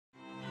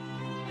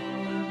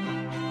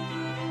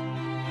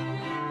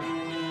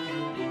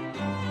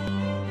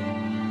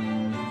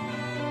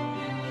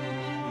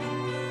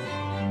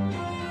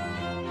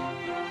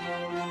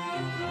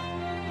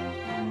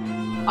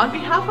On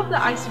behalf of the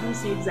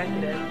ICBC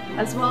Executive,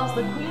 as well as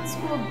the Queen's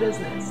School of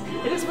Business,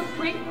 it is with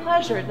great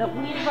pleasure that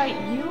we invite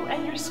you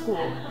and your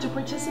school to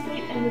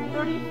participate in the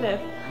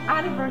 35th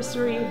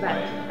anniversary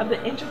event of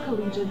the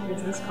Intercollegiate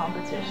Business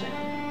Competition.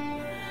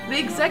 The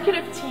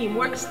executive team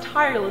works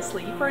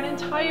tirelessly for an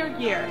entire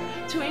year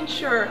to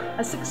ensure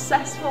a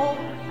successful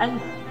and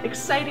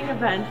exciting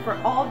event for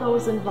all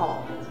those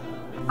involved.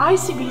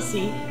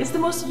 ICBC is the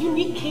most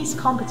unique case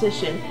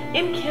competition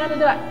in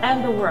Canada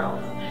and the world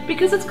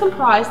because it's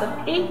comprised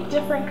of 8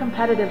 different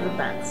competitive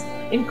events,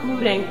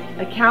 including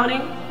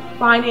accounting,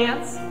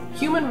 finance,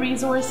 human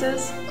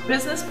resources,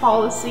 business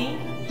policy,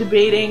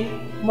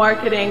 debating,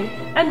 marketing,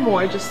 and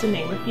more, just to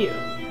name a few.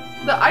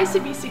 The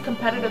ICBC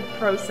competitive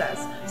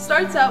process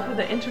starts out with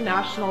the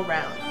international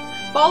round,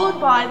 followed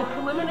by the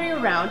preliminary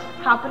round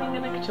happening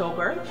in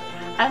October,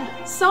 and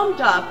summed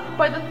up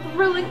by the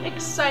thrilling,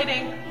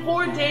 exciting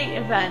 4-day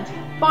event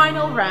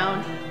final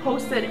round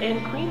hosted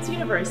in Queen's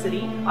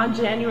University on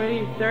January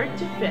 3rd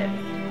to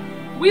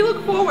 5th. We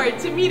look forward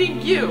to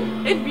meeting you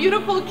in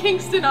beautiful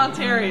Kingston,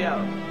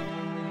 Ontario.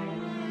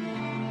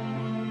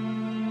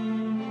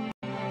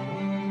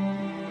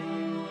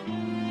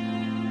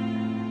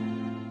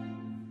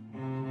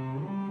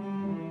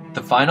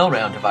 The final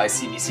round of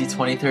ICBC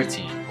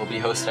 2013 will be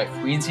hosted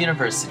at Queen's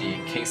University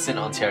in Kingston,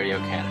 Ontario,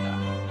 Canada.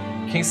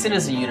 Kingston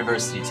is a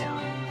university town,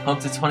 home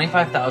to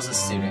 25,000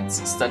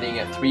 students studying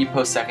at 3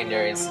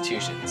 post-secondary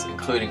institutions,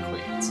 including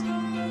Queen's.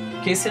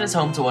 Kingston is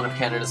home to one of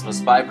Canada's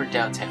most vibrant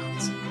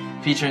downtowns,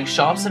 featuring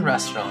shops and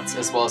restaurants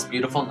as well as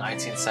beautiful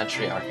 19th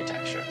century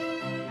architecture.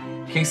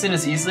 Kingston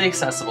is easily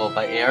accessible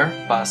by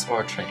air, bus,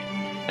 or train,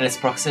 and its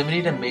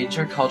proximity to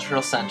major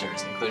cultural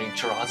centers including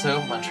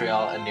Toronto,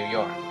 Montreal, and New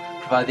York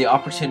provide the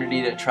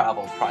opportunity to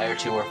travel prior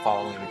to or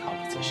following the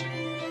competition.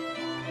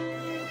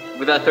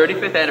 With our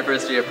 35th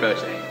anniversary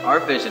approaching, our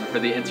vision for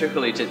the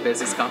Intercollegiate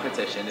Business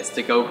Competition is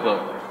to go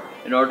global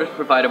in order to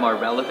provide a more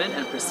relevant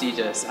and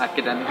prestigious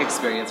academic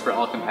experience for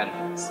all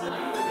competitors.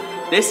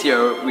 This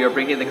year, we are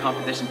bringing the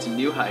competition to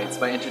new heights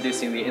by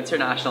introducing the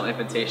International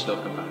Invitational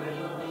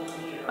component.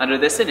 Under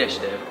this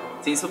initiative,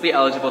 teams will be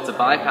eligible to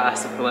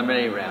bypass the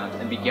preliminary round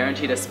and be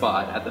guaranteed a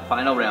spot at the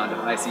final round of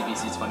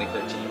ICBC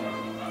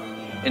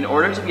 2013. In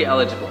order to be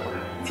eligible,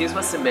 teams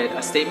must submit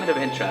a statement of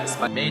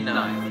interest by May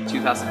 9,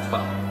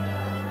 2012.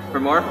 For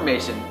more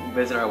information,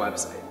 visit our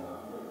website.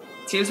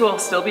 Teams will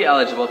still be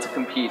eligible to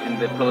compete in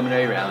the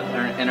preliminary round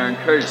and are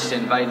encouraged to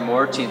invite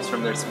more teams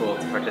from their school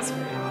to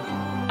participate.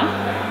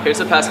 Here's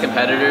what past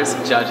competitors,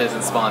 judges,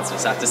 and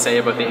sponsors have to say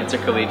about the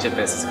Intercollegiate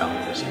Business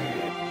Competition.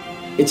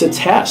 It's a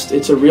test.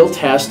 It's a real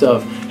test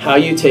of how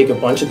you take a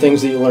bunch of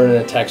things that you learn in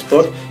a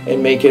textbook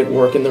and make it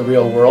work in the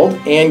real world,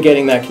 and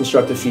getting that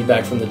constructive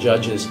feedback from the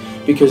judges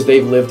because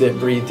they've lived it,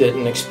 breathed it,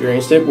 and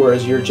experienced it,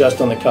 whereas you're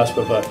just on the cusp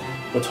of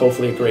what's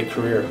hopefully a great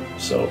career.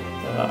 So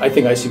I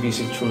think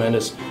ICBC is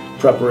tremendous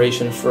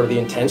preparation for the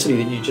intensity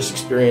that you just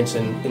experience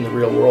in the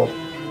real world.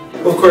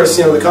 Well, of course,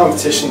 the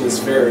competition is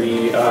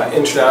very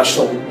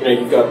international.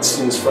 You've got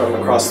students from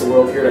across the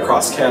world here and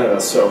across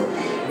Canada. So,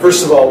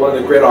 first of all, one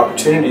of the great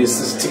opportunities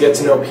is to get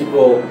to know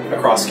people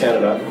across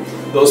Canada.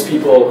 Those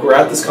people who are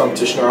at this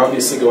competition are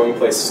obviously going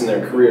places in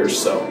their careers.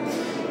 So,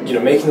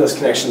 making those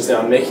connections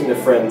now, making the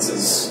friends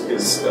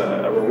is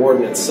a reward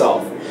in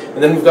itself.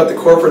 And then we've got the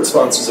corporate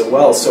sponsors as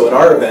well. So, at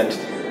our event,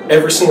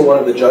 every single one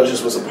of the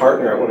judges was a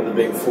partner at one of the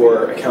big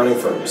 4 accounting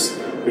firms,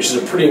 which is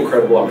a pretty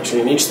incredible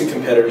opportunity, and each of the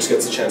competitors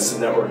gets a chance to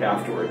network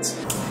afterwards.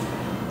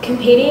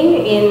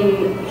 Competing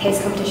in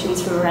case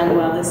competitions from around the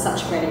world is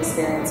such a great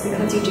experience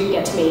because you do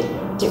get to meet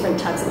different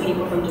types of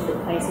people from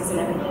different places and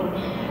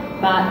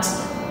everything, but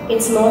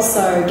it's more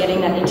so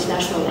getting that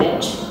international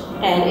edge,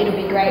 and it'll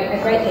be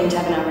a great thing to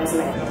have in our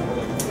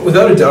resume.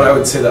 Without a doubt, I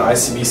would say that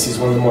ICBC is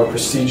one of the more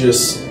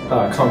prestigious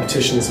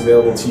competitions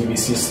available to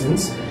UBC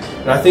students,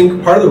 and I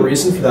think part of the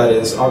reason for that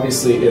is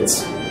obviously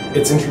it's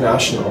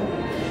international.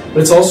 But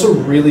it's also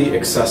really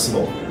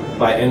accessible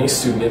by any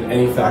student in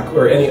any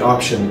any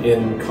option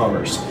in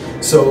commerce.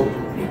 So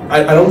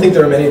I don't think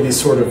there are many of these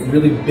sort of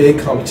really big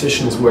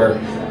competitions where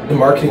the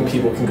marketing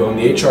people can go, and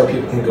the HR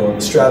people can go, and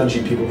the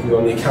strategy people can go,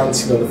 and the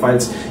accountants can go, and the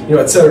finance,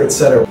 et cetera, et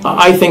cetera.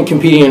 I think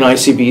competing in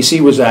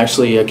ICBC was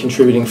actually a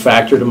contributing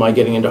factor to my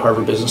getting into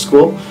Harvard Business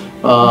School.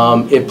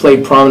 It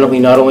played prominently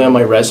not only on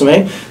my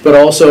resume, but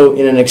also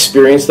in an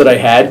experience that I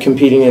had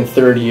competing in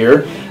 3rd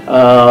year.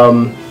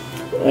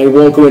 I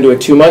won't go into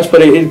it too much,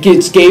 but it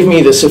gave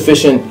me the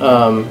sufficient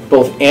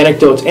both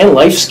anecdotes and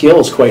life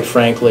skills, quite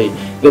frankly,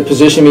 that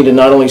positioned me to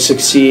not only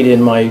succeed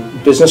in my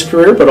business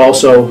career, but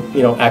also,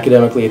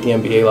 academically at the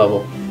MBA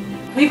level.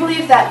 We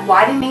believe that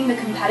widening the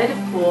competitive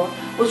pool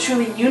will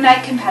truly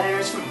unite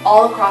competitors from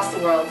all across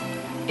the world,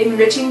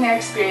 enriching their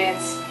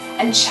experience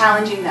and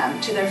challenging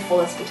them to their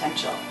fullest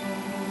potential.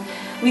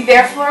 We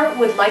therefore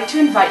would like to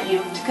invite you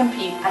to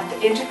compete at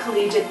the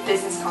Intercollegiate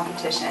Business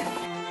Competition.